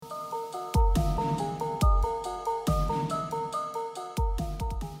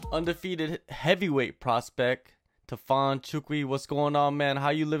undefeated heavyweight prospect, Tafon Chukwi. What's going on, man? How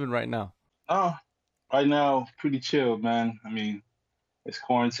you living right now? Oh, right now, pretty chilled, man. I mean, it's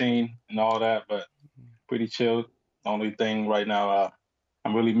quarantine and all that, but pretty chilled. The only thing right now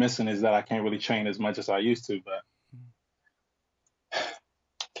I'm really missing is that I can't really train as much as I used to, but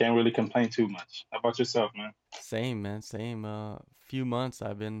can't really complain too much. How about yourself, man? Same, man. Same. Few months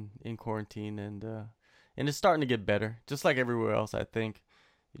I've been in quarantine, and it's starting to get better. Just like everywhere else, I think.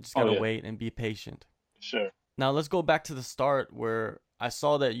 You just Oh gotta yeah, wait and be patient. sure. Now let's go back to the start where I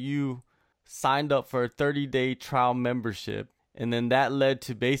saw that you signed up for a 30-day trial membership, and then that led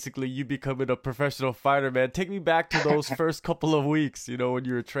to basically you becoming a professional fighter, man. Take me back to those first couple of weeks, when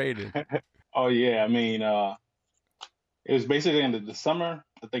you were training. Oh yeah, I mean, it was basically in the summer.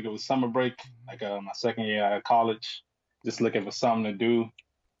 I think it was summer break, like my second year out of college. Just looking for something to do,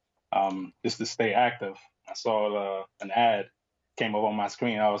 just to stay active. I saw an ad came up on my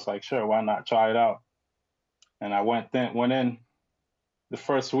screen. I was like, sure, why not try it out? And I went in. The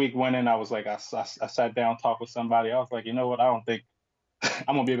first week went in. I was like, I sat down, talked with somebody. I was like, you know what? I don't think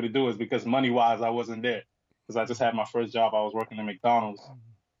I'm gonna be able to do this because money wise, I wasn't there because I just had my first job. I was working at McDonald's,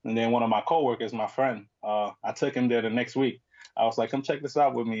 and then one of my coworkers, my friend, I took him there the next week. I was like, come check this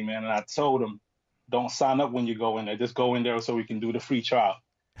out with me, man. And I told him, don't sign up when you go in there. Just go in there so we can do the free trial.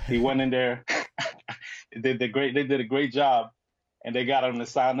 He went in there. They did a great job, and they got him to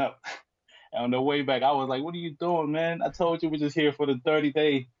sign up. And on the way back, I was like, what are you doing, man? I told you we're just here for the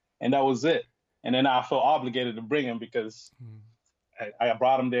 30-day, and that was it. And then I felt obligated to bring him because I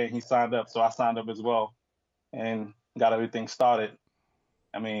brought him there and he signed up. So I signed up as well and got everything started.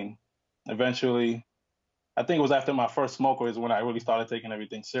 I mean, eventually, I think it was after my first smoker is when I really started taking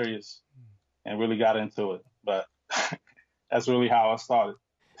everything serious and really got into it. But that's really how I started.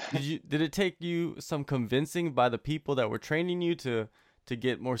 Did it take you some convincing by the people that were training you to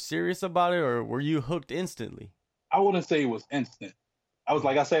get more serious about it, or were you hooked instantly? I wouldn't say it was instant. I was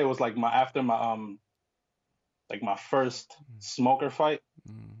like I said, it was like my after my like my first smoker fight.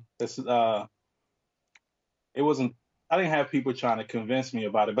 Mm. This it wasn't. I didn't have people trying to convince me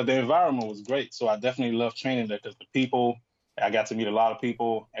about it, but the environment was great. So I definitely loved training there because the people. I got to meet a lot of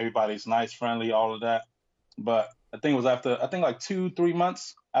people. Everybody's nice, friendly, all of that. But I think it was after I think like 2, 3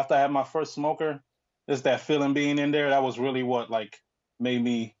 months after I had my first smoker, just that feeling being in there. That was really what like made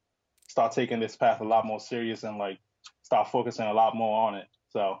me start taking this path a lot more serious and like start focusing a lot more on it.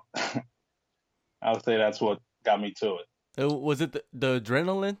 So I would say that's what got me to it. Was it the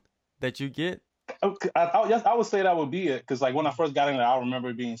adrenaline that you get? Yes, I would say that would be it. Because like when I first got in there, I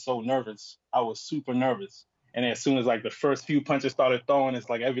remember being so nervous. I was super nervous. And as soon as like the first few punches started throwing, it's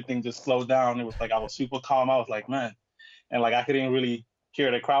like everything just slowed down. It was like I was super calm. I was like, man, and like I couldn't really hear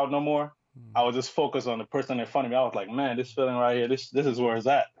the crowd no more. I was just focused on the person in front of me. I was like, man, this feeling right here, this is where it's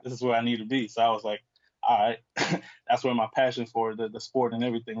at. This is where I need to be. So I was like, all right, that's where my passion for the sport and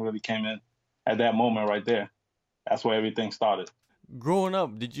everything really came in at that moment right there. That's where everything started. Growing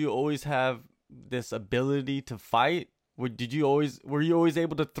up, did you always have this ability to fight? Were you always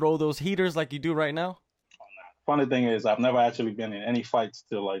able to throw those heaters like you do right now? Funny thing is, I've never actually been in any fights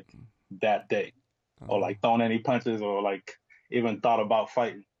till like that day, or Uh, like thrown any punches, or like even thought about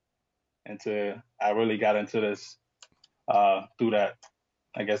fighting until I really got into this through that,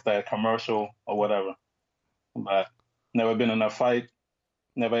 I guess that commercial or whatever. But never been in a fight,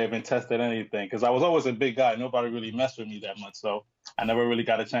 never even tested anything because I was always a big guy. Nobody really messed with me that much, so I never really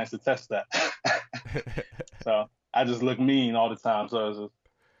got a chance to test that. So I just look mean all the time. So it was just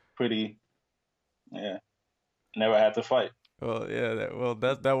pretty, yeah. Never had to fight. well, yeah,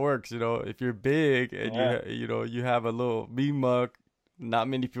 that works. If you're big and Yeah. you have a little mean mug, not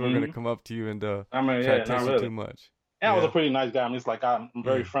many people are gonna Hmm. come up to you and I mean, try to yeah, not test you too really. much. And I was a Yeah, pretty nice guy. I mean, it's like I'm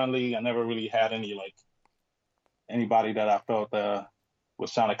very yeah. friendly. I never really had any like anybody that I felt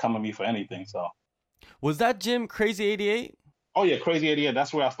was trying to come at me for anything. So, Was that gym Crazy 88? oh yeah, Crazy Idiot.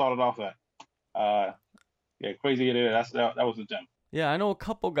 That's where I started off at. Uh, yeah, Crazy Idiot. That was the gym. Yeah, I know a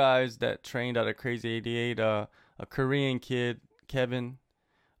couple guys that trained at a Crazy 88. A Korean kid, Kevin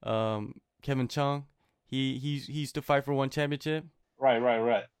Chung. He used to fight for one championship. Right, right,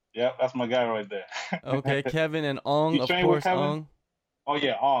 right. Yeah, that's my guy right Okay, there. Kevin and Ong, You of trained with course, Kevin? Ong. Oh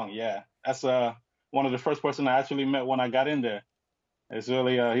yeah, Ong. Yeah, that's one of the first person I actually met when I got in there. It's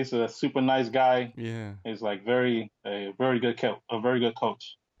really he's a super nice guy. Yeah. He's like a very good a very good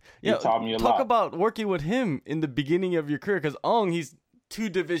coach. He Yeah, taught me a talk lot. about working with him in the beginning of your career, because Ong, he's two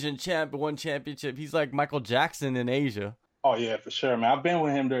division champ, one championship. He's like Michael Jackson in Asia. Oh yeah, for sure, man. I've been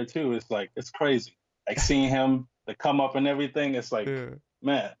with him there too. It's like it's crazy. Like seeing him the come up and everything. It's like Yeah.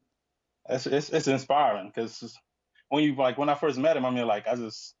 man, it's inspiring because when you like when I first met him, I mean like I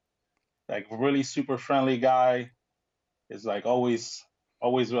just like really super friendly guy. Is like always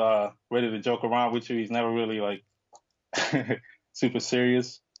ready to joke around with you. He's never really like super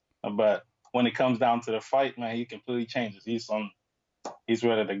serious. But when it comes down to the fight, man, he completely changes. He's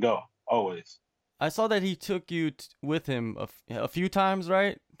ready to go always. I saw that he took you with him a few times,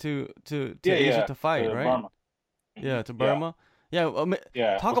 right? To Yeah, Asia yeah, to fight, to right? Burma. Yeah, to Yeah, Burma. Yeah,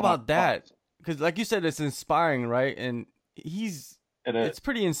 yeah. talk With my about that, because like you said, it's inspiring, right? And it is. it's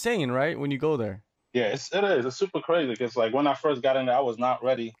pretty insane, right? When you go there. Yeah, it is. It's super crazy because like when I first got in there, I was not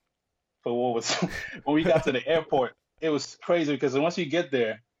ready for what was when we got to the airport. It was crazy because once you get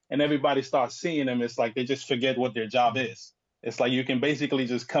there and everybody starts seeing them, it's like they just forget what their job is. It's like you can basically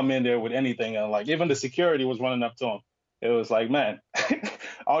just come in there with anything, and like even the security was running up to them. It was like, man,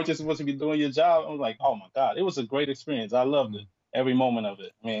 aren't you supposed to be doing your job? I was like, oh my god, it was a great experience. I loved it, every moment of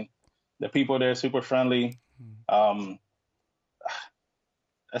it. I mean, the people there super friendly. Um,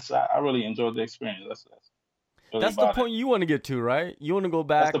 I really enjoyed the experience. That's really That's the about it. point you want to get to, right? You want to go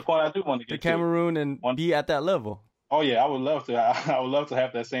That's the back point I do want to to get to. Cameroon and be at that level. Oh yeah, I would love to. I would love to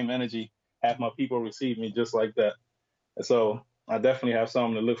have that same energy, have my people receive me just like that. And so I definitely have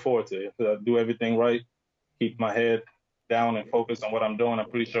something to look forward to. If I do everything right, keep my head down and focus on what I'm doing, I'm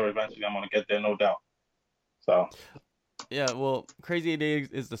pretty sure eventually I'm gonna get there, no doubt. So Yeah, well, Crazy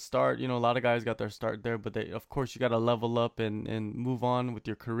 8 is the start. You know, a lot of guys got their start there, but of course, you got to level up and move on with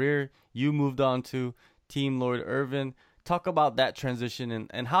your career. You moved on to Team Lloyd Irvin. Talk about that transition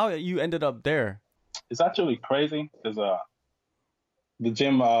and how you ended up there. it's actually crazy because the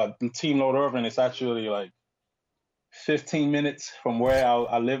team Lord Irvin is actually like 15 minutes from where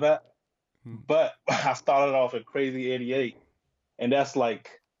I live at. Hmm. But I started off at Crazy 88, and that's like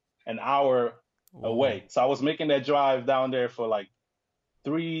an hour Whoa. away. So I was making that drive down there for like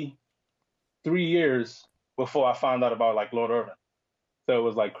three 3 years before I found out about like Lord Irvin. So it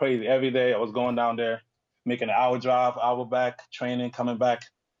was like crazy. Every day I was going down there, making an hour drive, hour back, training, coming back,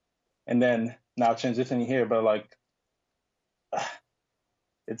 and then now transitioning here. But like,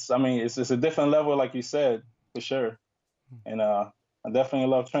 it's a different level, like you said, for sure. And I definitely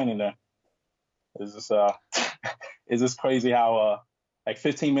love training there. It's just it's just crazy how like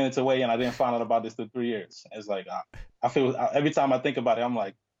 15 minutes away, and I didn't find out about this till 3 years. It's like I feel every time I think about it, I'm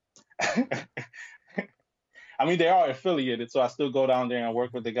like, I mean, they are affiliated, so I still go down there and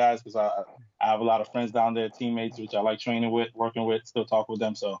work with the guys because I have a lot of friends down there, teammates, which I like training with, working with, still talk with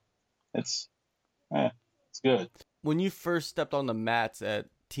them. So it's it's good. When you first stepped on the mats at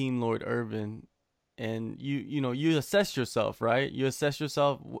Team Lloyd Irvin, and you assess yourself, right? You assess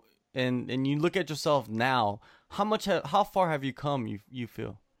yourself, and you look at yourself now. How far have you come? You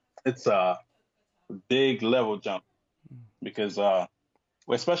feel? It's a big level jump because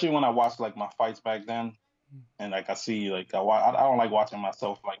especially when I watch like my fights back then, and like I see like I don't like watching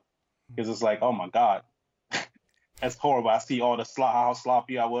myself like because it's like, oh my god, that's horrible. I see all the how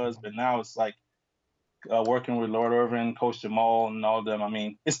sloppy I was, but now it's like working with Lord Irvin, Coach Jamal, and all of them. I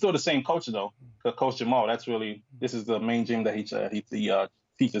mean, it's still the same coach though. Coach Jamal, this is the main gym that he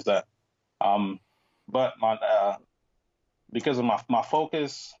teaches at. Um, but my because of my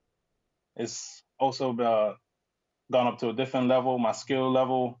focus is also gone up to a different level. My skill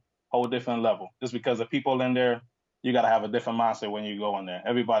level, whole different level. Just because the people in there, you got to have a different mindset when you go in there.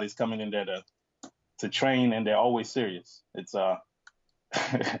 Everybody's coming in there to train, and they're always serious. It's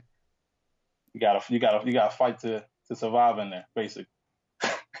you gotta fight to survive in there, basically.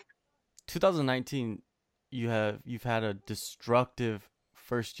 2019, you've had a destructive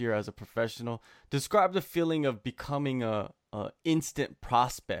first year as a professional. Describe the feeling of becoming a instant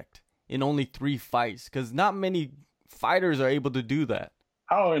prospect in only 3 fights, because not many fighters are able to do that.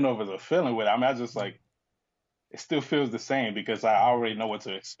 I don't even know if it's a feeling with it. I mean, I just like it still feels the same because I already know what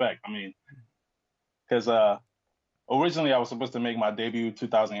to expect. I mean, because originally I was supposed to make my debut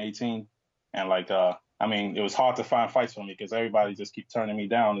 2018, and like I mean, it was hard to find fights for me because everybody just keep turning me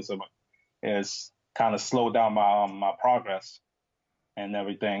down. It's kind of slowed down my progress and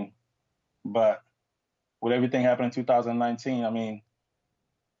everything. But with everything happening in 2019, I mean,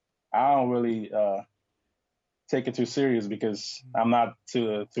 I don't really take it too serious because I'm not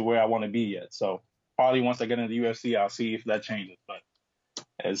to where I want to be yet. So probably once I get into the UFC, I'll see if that changes. But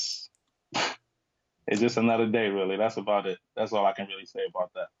it's it's just another day, really. That's about it. That's all I can really say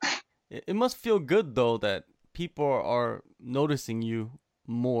about that. It must feel good though that people are noticing you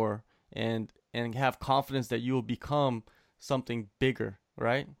more and have confidence that you will become something bigger,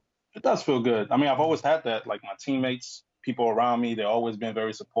 right? It does feel good. I mean, I've always had that. Like my teammates, people around me, they've always been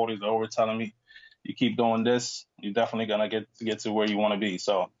very supportive. They're always telling me, "You keep doing this, you're definitely gonna get to where you want to be."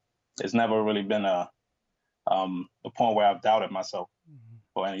 So it's never really been a point where I've doubted myself.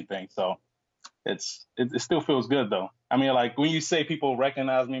 or anything. So it still feels good though. I mean, like when you say people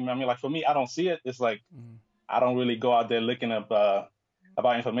recognize me, I mean, like for me, I don't see it. It's like Mm. I don't really go out there looking up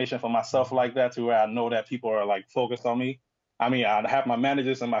about information for myself like that to where I know that people are like focused on me. I mean, I have my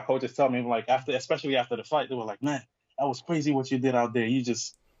managers and my coaches tell me like after, especially after the fight, they were like, "Man, that was crazy what you did out there. You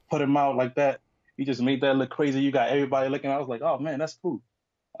just put him out like that. You just made that look crazy. You got everybody looking." I was like, "Oh man, that's cool."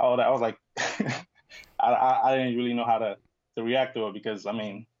 All that I was like, I didn't really know how to react to it because I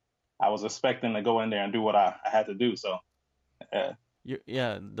mean, I was expecting to go in there and do what I had to do. So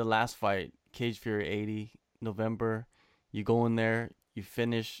Yeah, the last fight, Cage Fury 80, November. You go in there, you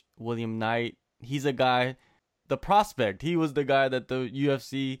finish William Knight. He's a guy, the prospect. He was the guy that the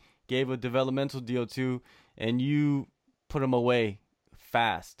UFC gave a developmental deal to, and you put him away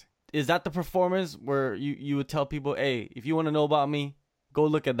fast. Is that the performance where you would tell people, hey, if you want to know about me, go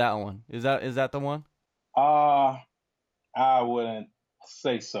look at that one? Is that the one? uh, I wouldn't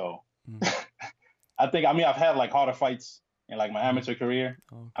say so. Mm. I mean, I've had like harder fights in like my Mm. amateur career.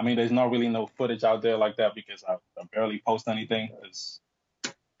 I Okay. mean, there's not really no footage out there like that because I barely post anything because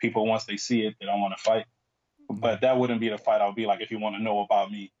people, once they see it, they don't want to fight. Yeah. But that wouldn't be the fight. I'll be like, if you want to know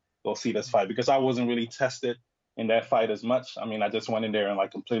about me, go see this fight because I wasn't really tested in that fight as much. I mean, I just went in there and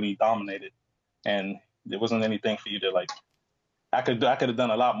like completely dominated, and there wasn't anything for you to like. I could have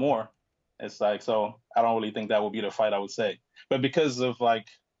done a lot more. It's like so. I don't really think that would be the fight I would say. But because of like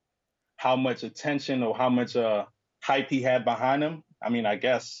how much attention or how much hype he had behind him, I mean, I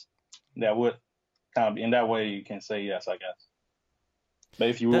guess that would kind of be in that way you can say yes, I guess. But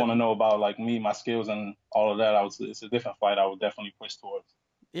if you That want to know about like me, my skills, and all of that, it's a different fight. I would definitely push towards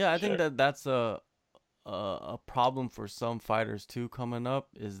yeah, for I think sure. that's a problem for some fighters too coming up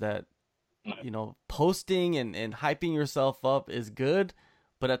is that posting and hyping yourself up is good,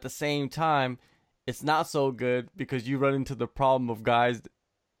 but at the same time, it's not so good because you run into the problem of guys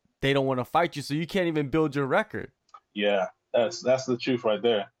they don't want to fight you, so you can't even build your record. Yeah, that's the truth right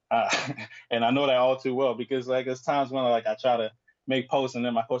there. And I know that all too well because like there's times when like I try to make posts and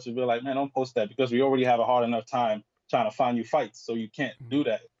then my coach will be like, "Man, don't post that because we already have a hard enough time trying to find you fights, so you can't do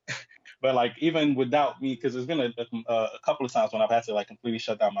that." But like even without me, because there's been a couple of times when I've had to like completely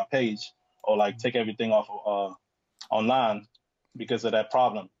shut down my page or like take everything off online because of that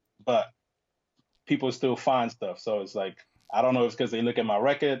problem. But people still find stuff, so it's like I don't know if it's because they look at my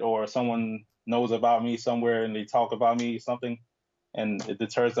record or someone knows about me somewhere and they talk about me something and it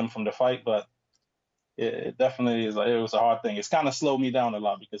deters them from the fight. But it definitely is. Like, it was a hard thing. It's kind of slowed me down a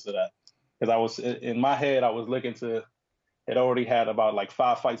lot because of that. Because I was in my head, I was looking to. It already had about like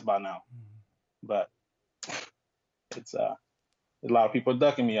 5 fights by now, but it's a lot of people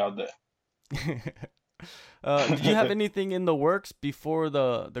ducking me out there. Did you have anything in the works before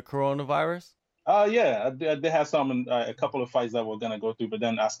the coronavirus? Yeah, I did have some a couple of fights that were gonna go through, but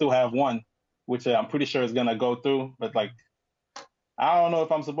then I still have one, which I'm pretty sure is gonna go through. But like, I don't know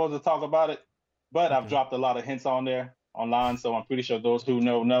if I'm supposed to talk about it, but I've Okay. dropped a lot of hints on there online, so I'm pretty sure those who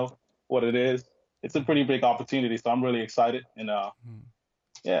know what it is. It's a pretty big opportunity, so I'm really excited, and Mhm.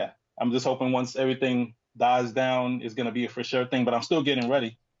 yeah, I'm just hoping once everything dies down, it's gonna be a for sure thing. But I'm still getting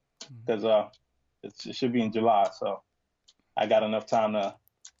ready because it should be in July, so I got enough time to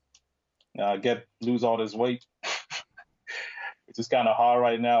lose all this weight. It's just kind of hard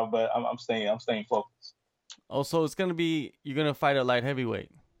right now, but I'm staying focused. Oh, so you're gonna fight at light heavyweight.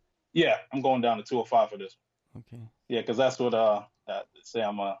 Yeah, I'm going down to 205 for this. Okay. Yeah, because that's what say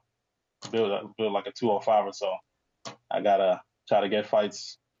I'm build like a 205 or so. I gotta try to get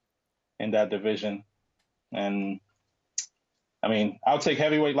fights in that division, and I mean I'll take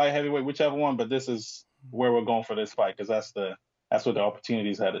heavyweight, light heavyweight, whichever one. But this is where we're going for this fight because that's where the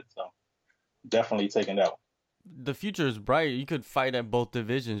opportunity's headed. So definitely taking that one. The future is bright. You could fight at both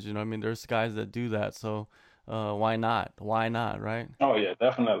divisions. I mean, there's guys that do that. So, why not? Why not? Right? Oh yeah,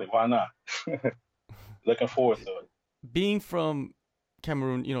 definitely. Why not? Looking forward to it. Being from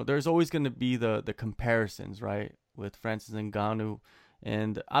Cameroon, there's always going to be the comparisons, right? With Francis Ngannou.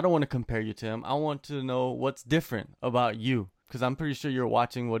 And I don't want to compare you to him. I want to know what's different about you because I'm pretty sure you're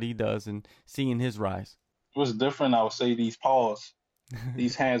watching what he does and seeing his rise. What's different? I would say these paws,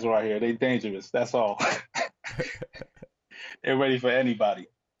 these hands right here, they dangerous. That's all. They're ready for anybody.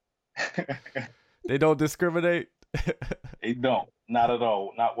 They don't discriminate. They don't. Not at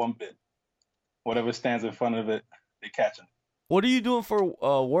all. Not one bit. Whatever stands in front of it, they catching. What are you doing for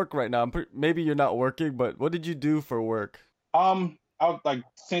work right now? Maybe you're not working, but what did you do for work? I was like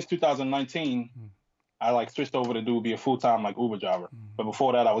since 2019, I like switched over to be a full time like Uber driver. But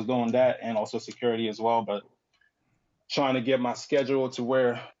before that, I was doing that and also security as well. But trying to get my schedule to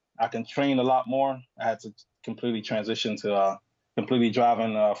where I can train a lot more, I had to completely transition to completely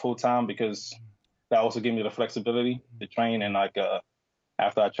driving full time because that also gives me the flexibility to train and like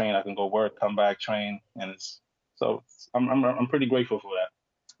after I train, I can go work, come back, train, and so I'm pretty grateful for that.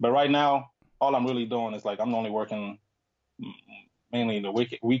 But right now, all I'm really doing is like I'm only working mainly the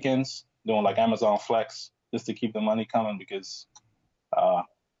weekends, doing like Amazon Flex just to keep the money coming because uh,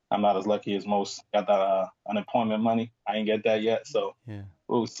 I'm not as lucky as most. Got that unemployment money. I ain't get that yet, so Yeah.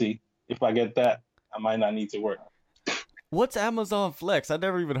 we'll see. If I get that, I might not need to work. What's Amazon Flex? I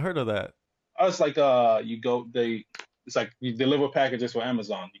never even heard of that. It's like it's like you deliver packages for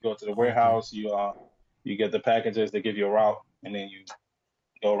Amazon. You go to the Okay. warehouse, you get the packages, they give you a route, and then you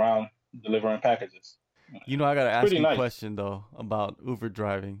go around delivering packages. You know, I gotta It's ask pretty you a nice. question though about Uber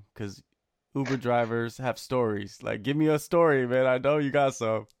driving, because Uber drivers have stories. Like, give me a story, man. I know you got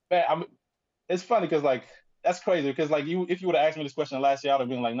some. Man, it's funny because like that's crazy because like if you would have asked me this question last year, I'd have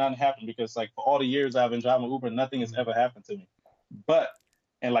been like nothing happened because like for all the years I've been driving Uber, nothing has Mm. ever happened to me. But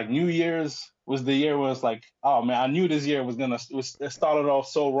and like New Year's was the year where it's like, oh man, I knew this year it started off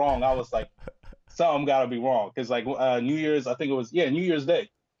so wrong. I was like, something got to be wrong because like New Year's, I think it was New Year's Day.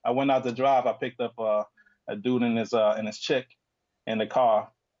 I went out to drive. I picked up a dude and his chick in the car.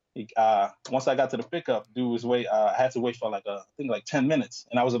 Once I got to the pickup, dude was wait. I had to wait for like I think like 10 minutes,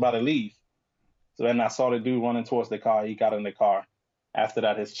 and I was about to leave. So then I saw the dude running towards the car. He got in the car. After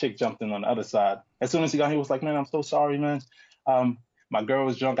that, his chick jumped in on the other side. As soon as he got here, he was like, "Man, I'm so sorry, man. Um, my girl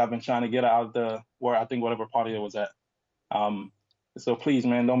was drunk. I've been trying to get her out of the where I think whatever party it was at. Um, so please,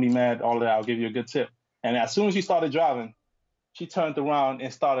 man, don't be mad. All of that. I'll give you a good tip." And as soon as she started driving, she turned around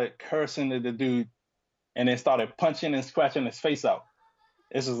and started cursing at the dude, and then started punching and scratching his face out.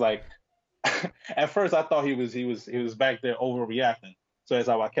 This is like, at first I thought he was back there overreacting. So as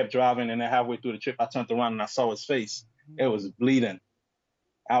I kept driving, and then halfway through the trip, I turned around and I saw his face. It was bleeding.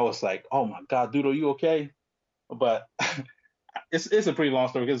 I was like, "Oh my God, dude, are you okay?" But it's a pretty long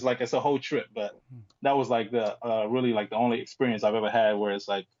story because like it's a whole trip. But that was like the really like the only experience I've ever had where it's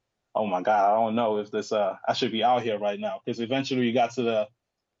like, "Oh my God, I don't know if this I should be out here right now." Because eventually we got to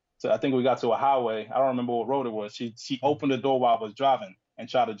I think we got to a highway. I don't remember what road it was. She opened the door while I was driving and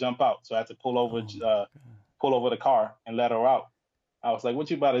tried to jump out. So I had to Oh my god. pull over the car and let her out. I was like, "What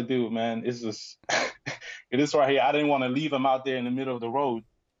you about to do, man? It's just it is right here." I didn't want to leave him out there in the middle of the road.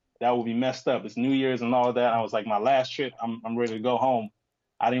 That would be messed up. It's New Year's and all of that. I was like, my last trip. I'm ready to go home.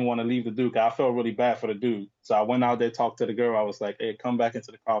 I didn't want to leave the dude. I felt really bad for the dude. So I went out there, talked to the girl. I was like, "Hey, come back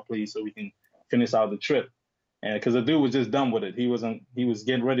into the car, please, so we can finish out the trip." And because the dude was just done with it. He was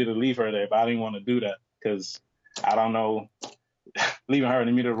getting ready to leave her there, but I didn't want to do that because I don't know, leaving her in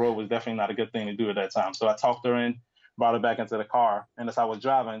the middle of the road was definitely not a good thing to do at that time. So I talked her in, brought her back into the car, and as I was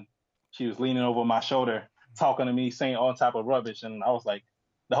driving, she was leaning over my shoulder, talking to me, saying all type of rubbish, and I was like,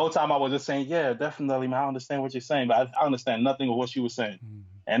 the whole time I was just saying, "Yeah, definitely, man, I understand what you're saying, but I understand nothing of what she was saying." Mm.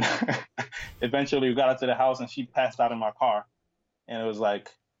 And eventually, we got out to the house, and she passed out in my car, and it was like,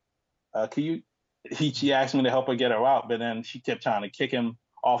 "Can you?" She asked me to help her get her out, but then she kept trying to kick him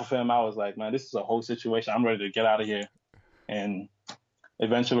off of him. I was like, "Man, this is a whole situation. I'm ready to get out of here." And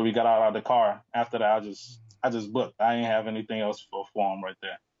eventually we got out of the car. After that, I just booked. I didn't have anything else for him right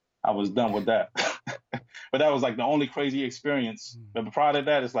there. I was done with that. But that was like the only crazy experience. But prior to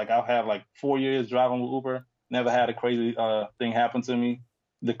that, it's like I've had like 4 years driving with Uber. Never had a crazy thing happen to me.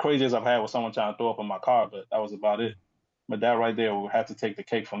 The craziest I've had was someone trying to throw up in my car, but that was about it. But that right there would have to take the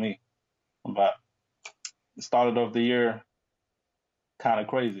cake for me. But it started off the year kind of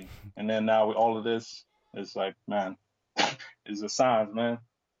crazy, and then now with all of this, it's like, man, it's a sign, man.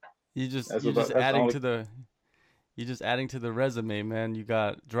 You're just That's the adding only. to the you're just adding to the resume, man. You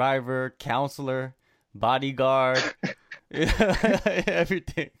got driver, counselor, bodyguard,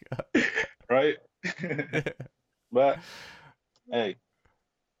 everything. Right. But hey,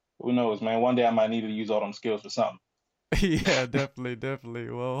 who knows, man? One day I might need to use all them skills for something. Yeah, definitely, definitely.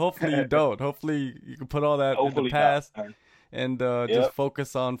 Well, hopefully you don't. Hopefully you can put all that in the Hopefully not, past man. and just Yep.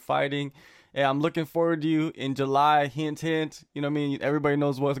 focus on fighting. Yeah, I'm looking forward to you in July. Hint, hint. You know what I mean? Everybody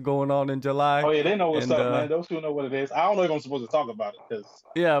knows what's going on in July. Oh yeah, they know what's And up, man. Those who know what it is. I don't know if I'm supposed to talk about it because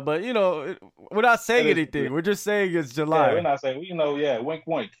yeah, but we're not it saying is. anything. We're just saying it's Yeah, we're July. not saying. Yeah, wink,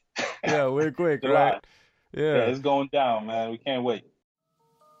 wink. Yeah, we're quick, right? July. Yeah, Yeah. it's going down, man. We can't wait.